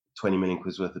 20 million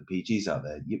quid's worth of PGs out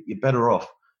there? You're better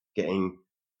off getting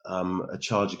a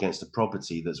charge against a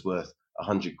property that's worth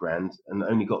 100 grand and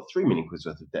only got 3 million quid's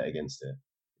worth of debt against it.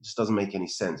 It just doesn't make any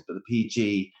sense. But the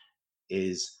PG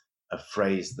is a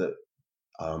phrase that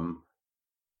um,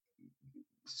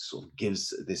 sort of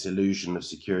gives this illusion of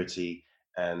security.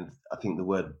 And I think the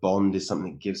word bond is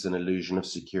something that gives an illusion of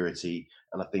security.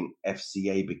 And I think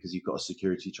FCA, because you've got a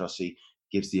security trustee,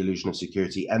 gives the illusion of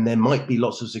security. And there might be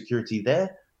lots of security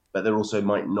there, but there also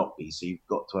might not be. So you've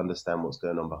got to understand what's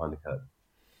going on behind the curtain.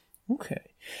 Okay.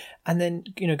 And then,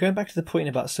 going back to the point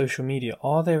about social media,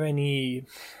 are there any,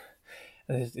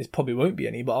 it probably won't be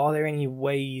any, but are there any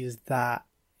ways that,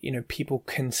 people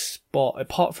can spot,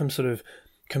 apart from sort of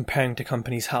comparing to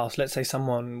Companies House? Let's say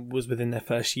someone was within their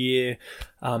first year,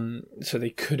 so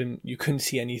you couldn't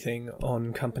see anything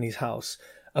on Companies House.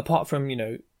 Apart from,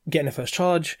 getting a first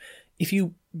charge, if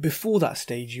you, before that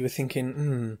stage, you were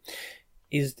thinking,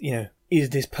 is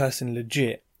this person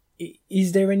legit?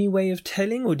 Is there any way of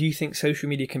telling, or do you think social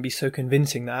media can be so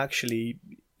convincing that actually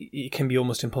it can be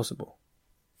almost impossible?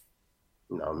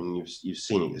 No, I mean, you've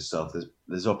seen it yourself.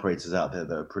 There's operators out there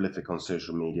that are prolific on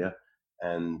social media,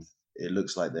 and it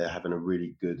looks like they're having a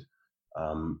really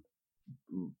um,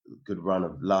 good run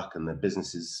of luck, and their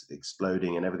business is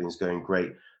exploding, and everything's going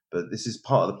great. But this is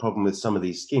part of the problem with some of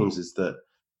these schemes, is that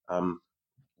um,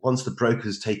 once the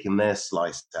broker's taken their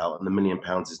slice out, and the £1 million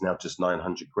is now just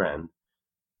 900 grand,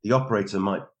 the operator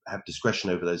might have discretion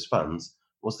over those funds.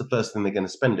 What's the first thing they're going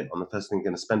to spend it on? The first thing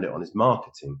they're going to spend it on is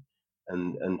marketing,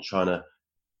 and trying to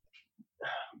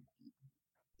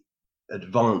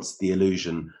advance the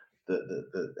illusion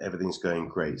that everything's going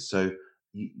great. So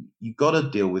you got to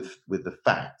deal with the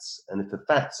facts, and if the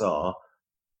facts are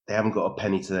they haven't got a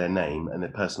penny to their name and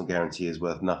their personal guarantee is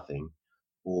worth nothing,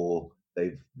 or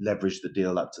they've leveraged the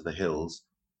deal up to the hills,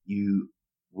 you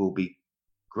will be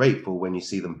grateful when you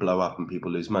see them blow up and people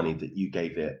lose money that you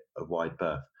gave it a wide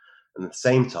berth. And at the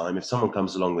same time, if someone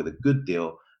comes along with a good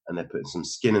deal and they're putting some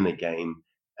skin in the game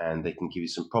and they can give you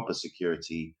some proper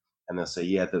security, and they'll say,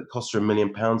 yeah, the costs are £1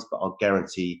 million, but I'll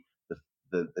guarantee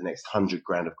the next 100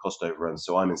 grand of cost overruns.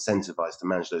 So I'm incentivized to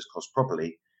manage those costs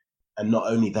properly. And not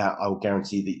only that, I will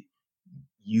guarantee that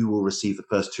you will receive the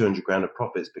first 200 grand of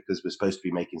profits because we're supposed to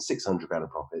be making 600 grand of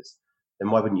profits.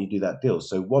 Then why wouldn't you do that deal?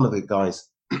 So one of the guys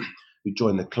who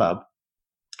joined the club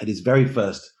at his very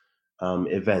first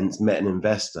event met an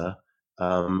investor,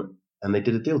 and they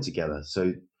did a deal together.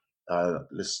 So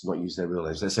let's not use their real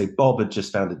names. Let's say Bob had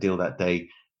just found a deal that day.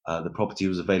 The property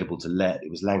was available to let. It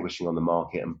was languishing on the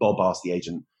market, and Bob asked the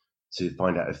agent to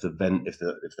find out if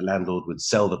the landlord would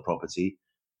sell the property.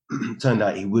 Turned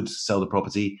out he would sell the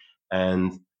property,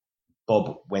 and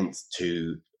Bob went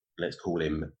to, let's call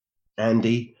him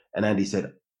Andy, and Andy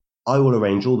said, I will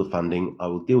arrange all the funding, I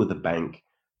will deal with the bank,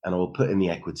 and I will put in the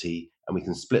equity, and we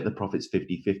can split the profits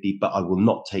 50-50, but I will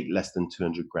not take less than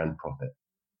 200 grand profit.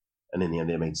 And in the end,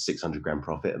 they made 600 grand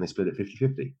profit, and they split it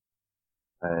 50-50.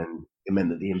 And it meant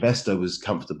that the investor was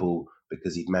comfortable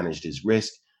because he'd managed his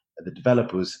risk. The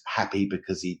developer was happy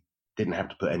because he didn't have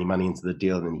to put any money into the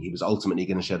deal, and he was ultimately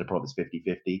going to share the profits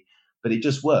 50-50. But it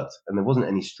just worked, and there wasn't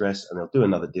any stress, and they'll do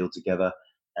another deal together.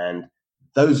 And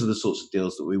those are the sorts of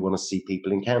deals that we want to see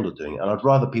people in Candle doing. And I'd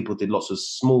rather people did lots of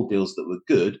small deals that were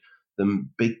good than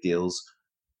big deals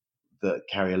that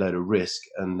carry a load of risk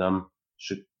and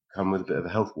should come with a bit of a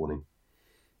health warning.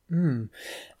 And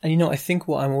you know, I think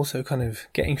what I'm also kind of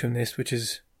getting from this,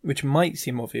 which might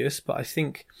seem obvious, but I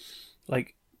think,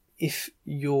 like, if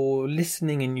you're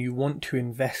listening and you want to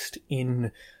invest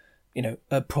in, you know,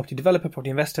 a property developer,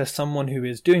 property investor, someone who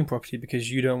is doing property because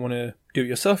you don't want to do it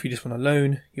yourself, you just want a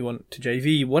loan, you want to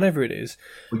JV, whatever it is.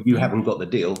 Well, you haven't got the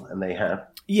deal, and they have.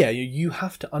 Yeah, you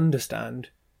have to understand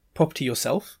property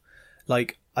yourself.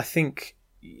 Like, I think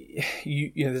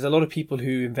you know, there's a lot of people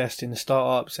who invest in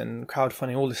startups and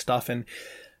crowdfunding, all this stuff,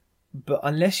 but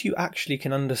unless you actually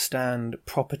can understand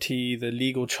property, the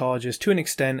legal charges to an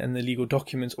extent, and the legal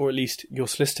documents, or at least your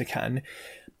solicitor can,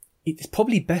 it's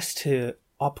probably best to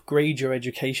upgrade your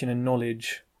education and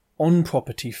knowledge on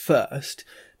property first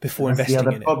before investing in it.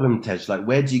 That's the other problem, Tej. Like,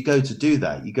 where do you go to do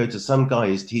that? You go to some guy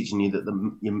who's teaching you that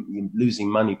you're losing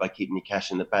money by keeping your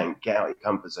cash in the bank. Get out your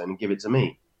comfort zone and give it to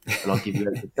me, and I'll give you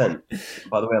 8%.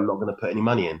 By the way, I'm not going to put any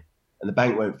money in, and the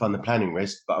bank won't fund the planning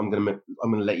risk, but I'm going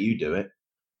to let you do it.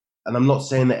 And I'm not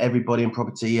saying that everybody in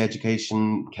property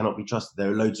education cannot be trusted.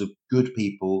 There are loads of good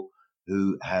people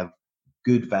who have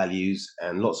good values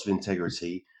and lots of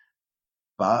integrity.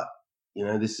 But, you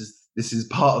know, this is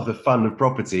part of the fun of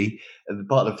property. And the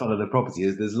part of the fun of the property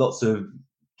is there's lots of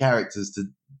characters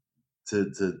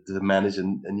to manage,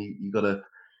 and you got to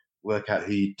work out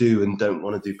who you do and don't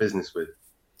want to do business with.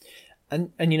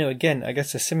 And you know, again, I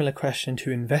guess a similar question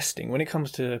to investing when it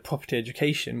comes to property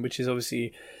education, which is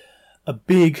obviously a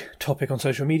big topic on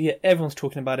social media. Everyone's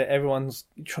talking about it. Everyone's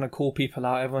trying to call people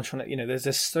out. Everyone's trying to, you know, there's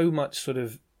just so much sort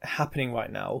of happening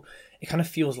right now. It kind of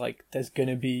feels like there's going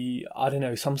to be, I don't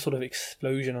know, some sort of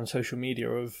explosion on social media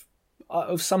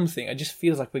of something. It just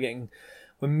feels like we're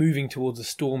moving towards a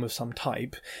storm of some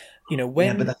type. You know,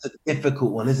 yeah, but that's a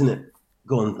difficult one, isn't it?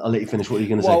 Go on, I'll let you finish. What are you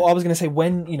going to say? Well, I was going to say,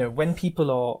 when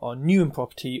people are new in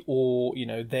property, or, you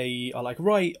know, they are like,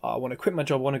 right, I want to quit my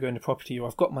job, I want to go into property, or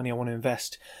I've got money, I want to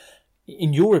invest.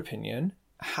 In your opinion,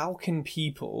 how can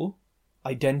people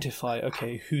identify,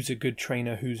 okay, who's a good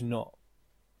trainer, who's not?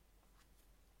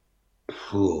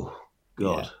 Oh,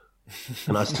 God. Yeah.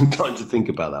 And I still time to think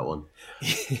about that one.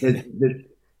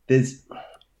 There's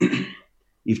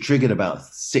you've triggered about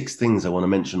 6 things I want to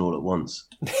mention all at once.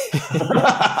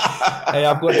 Hey,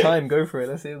 I've got time. Go for it.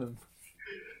 Let's hear them.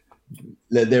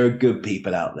 There are good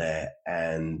people out there,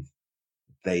 and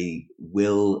they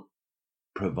will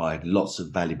provide lots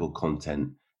of valuable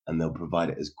content, and they'll provide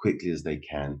it as quickly as they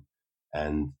can,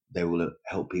 and they will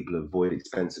help people avoid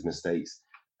expensive mistakes.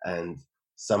 And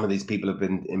some of these people have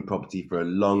been in property for a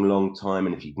long, long time,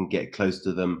 and if you can get close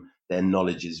to them, their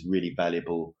knowledge is really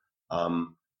valuable.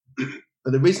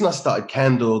 But the reason I started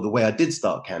Candle the way I did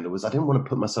start Candle was I didn't want to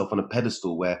put myself on a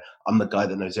pedestal where I'm the guy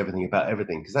that knows everything about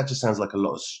everything, because that just sounds like a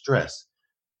lot of stress.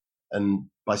 And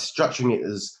by structuring it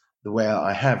as the way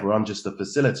I have, where I'm just a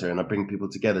facilitator and I bring people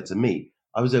together to meet,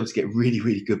 I was able to get really,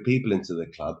 really good people into the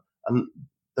club. And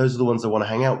those are the ones I want to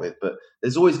hang out with. But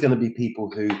there's always going to be people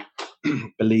who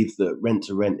believe that rent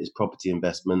to rent is property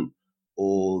investment,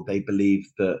 or they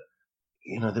believe that,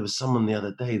 you know, there was someone the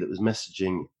other day that was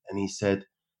messaging and he said,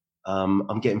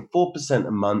 I'm getting 4%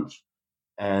 a month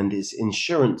and it's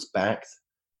insurance backed,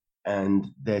 and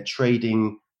they're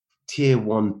trading tier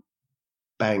 1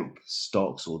 bank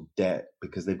stocks or debt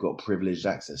because they've got privileged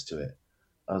access to it.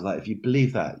 I was like, if you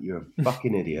believe that, you're a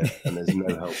fucking idiot, and there's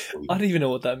no help for you. I don't even know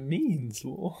what that means.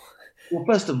 Well,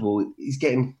 first of all, he's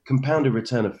getting compounded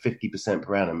return of 50%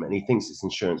 per annum, and he thinks it's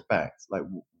insurance backed. Like,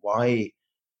 why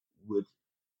would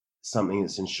something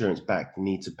that's insurance backed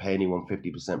need to pay anyone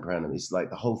 50% per annum? It's like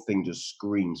the whole thing just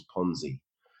screams Ponzi.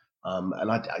 And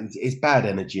it's bad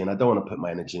energy, and I don't want to put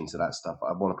my energy into that stuff.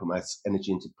 I want to put my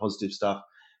energy into positive stuff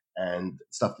and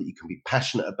stuff that you can be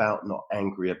passionate about, not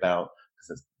angry about, because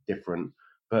that's different.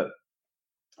 But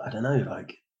I don't know,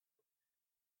 like,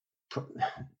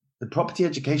 the property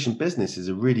education business is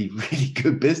a really, really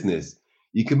good business.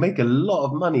 You can make a lot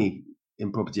of money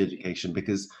in property education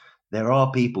because there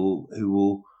are people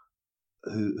who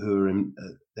are in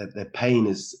their pain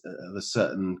is of a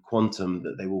certain quantum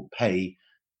that they will pay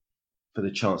for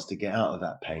the chance to get out of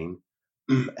that pain.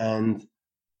 And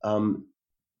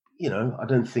you know, I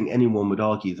don't think anyone would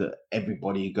argue that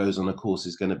everybody who goes on a course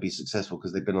is going to be successful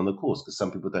because they've been on the course, because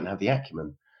some people don't have the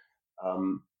acumen.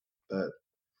 But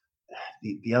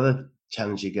the other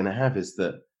challenge you're going to have is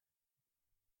that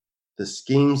the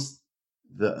schemes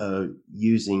that are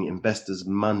using investors'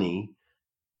 money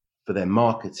for their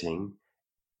marketing,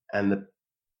 and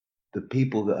the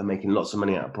people that are making lots of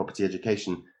money out of property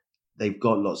education, they've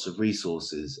got lots of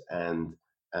resources, and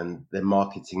their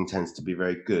marketing tends to be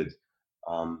very good.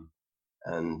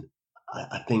 And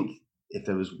I think if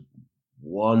there was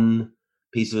one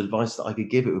piece of advice that I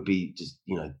could give, it would be just,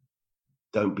 you know,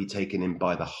 don't be taken in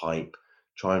by the hype.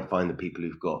 Try and find the people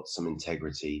who've got some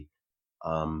integrity,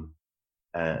 and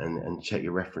check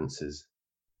your references.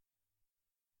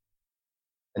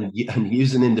 And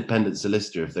use an independent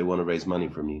solicitor if they want to raise money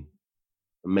from you,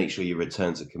 and make sure your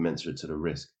returns are commensurate to the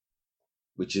risk,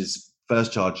 which is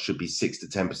first charge should be 6 to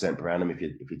 10% per annum if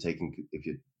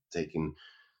you're taking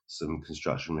some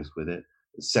construction risk with it.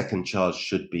 The second charge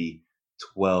should be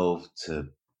 12 to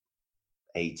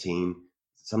 18,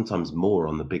 sometimes more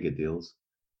on the bigger deals.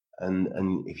 And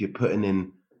if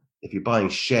you're buying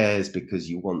shares because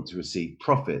you want to receive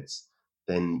profits,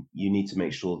 then you need to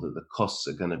make sure that the costs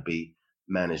are going to be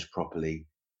managed properly,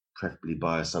 preferably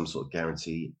by some sort of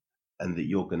guarantee, and that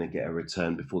you're going to get a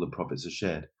return before the profits are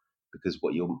shared. Because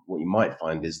what you might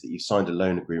find is that you've signed a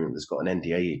loan agreement that's got an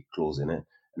NDA clause in it,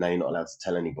 and now you're not allowed to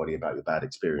tell anybody about your bad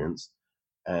experience,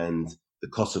 and the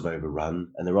costs have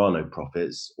overrun, and there are no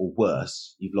profits, or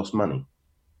worse, you've lost money.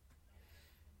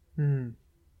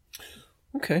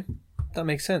 Okay, that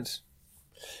makes sense.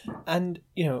 And,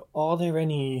 are there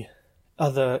any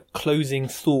other closing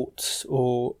thoughts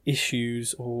or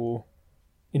issues or,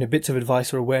 bits of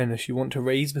advice or awareness you want to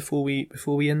raise before we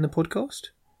end the podcast?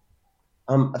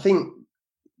 I think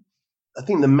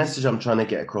the message I'm trying to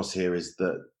get across here is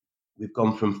that we've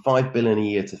gone from 5 billion a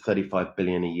year to 35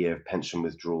 billion a year of pension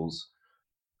withdrawals.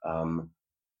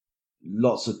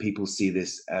 Lots of people see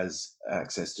this as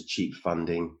access to cheap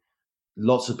funding.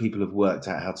 Lots of people have worked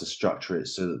out how to structure it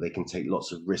so that they can take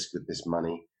lots of risk with this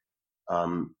money.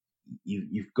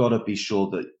 You've got to be sure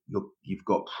that you've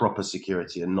got proper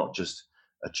security and not just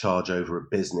a charge over a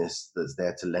business that's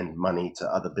there to lend money to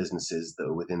other businesses that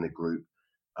are within the group.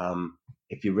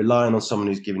 If you're relying on someone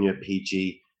who's giving you a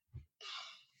PG,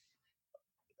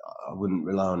 I wouldn't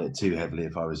rely on it too heavily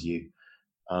if I was you.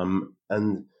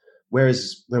 And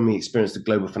whereas when we experienced the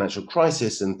global financial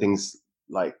crisis and things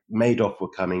like Madoff were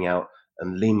coming out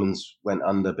and Lehman's went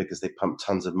under because they pumped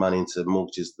tons of money into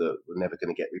mortgages that were never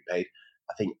going to get repaid,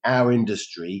 I think our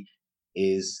industry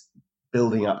is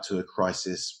building up to a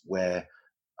crisis where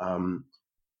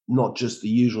not just the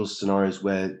usual scenarios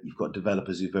where you've got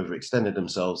developers who've overextended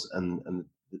themselves and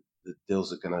the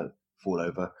deals are going to fall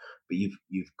over, but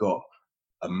you've got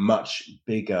a much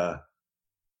bigger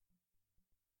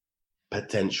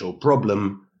potential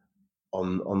problem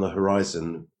on the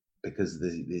horizon because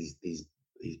these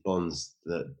bonds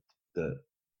that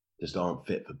just aren't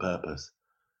fit for purpose.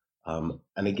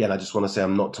 And again, I just want to say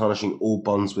I'm not tarnishing all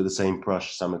bonds with the same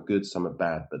brush. Some are good, some are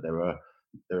bad, but there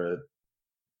are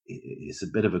it's a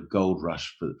bit of a gold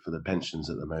rush for the pensions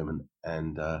at the moment,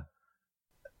 and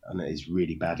it is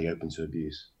really badly open to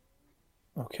abuse.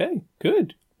 Okay,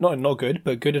 good. Not good,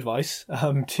 but good advice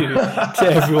to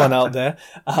everyone out there.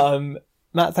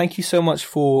 Matt, thank you so much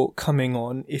for coming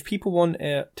on. If people want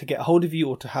to get a hold of you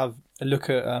or to have a look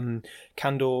at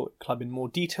Candor Club in more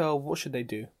detail, what should they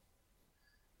do?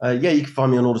 You can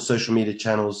find me on all the social media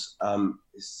channels.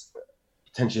 It's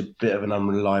potentially a bit of an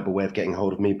unreliable way of getting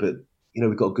hold of me, but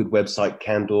we've got a good website,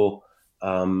 Candor,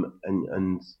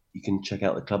 and you can check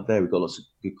out the club there. We've got lots of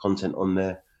good content on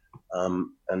there, and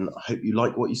I hope you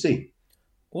like what you see.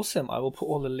 Awesome. I will put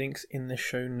all the links in the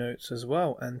show notes as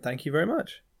well, and thank you very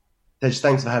much. Tej,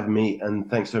 thanks for having me, and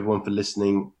thanks to everyone for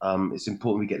listening. It's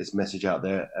important we get this message out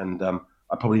there, and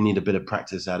I probably need a bit of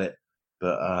practice at it,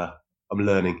 but I'm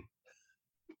learning.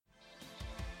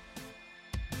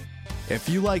 If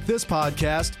you like this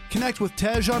podcast, connect with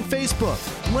Tej on Facebook,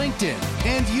 LinkedIn,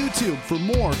 and YouTube for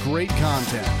more great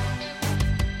content.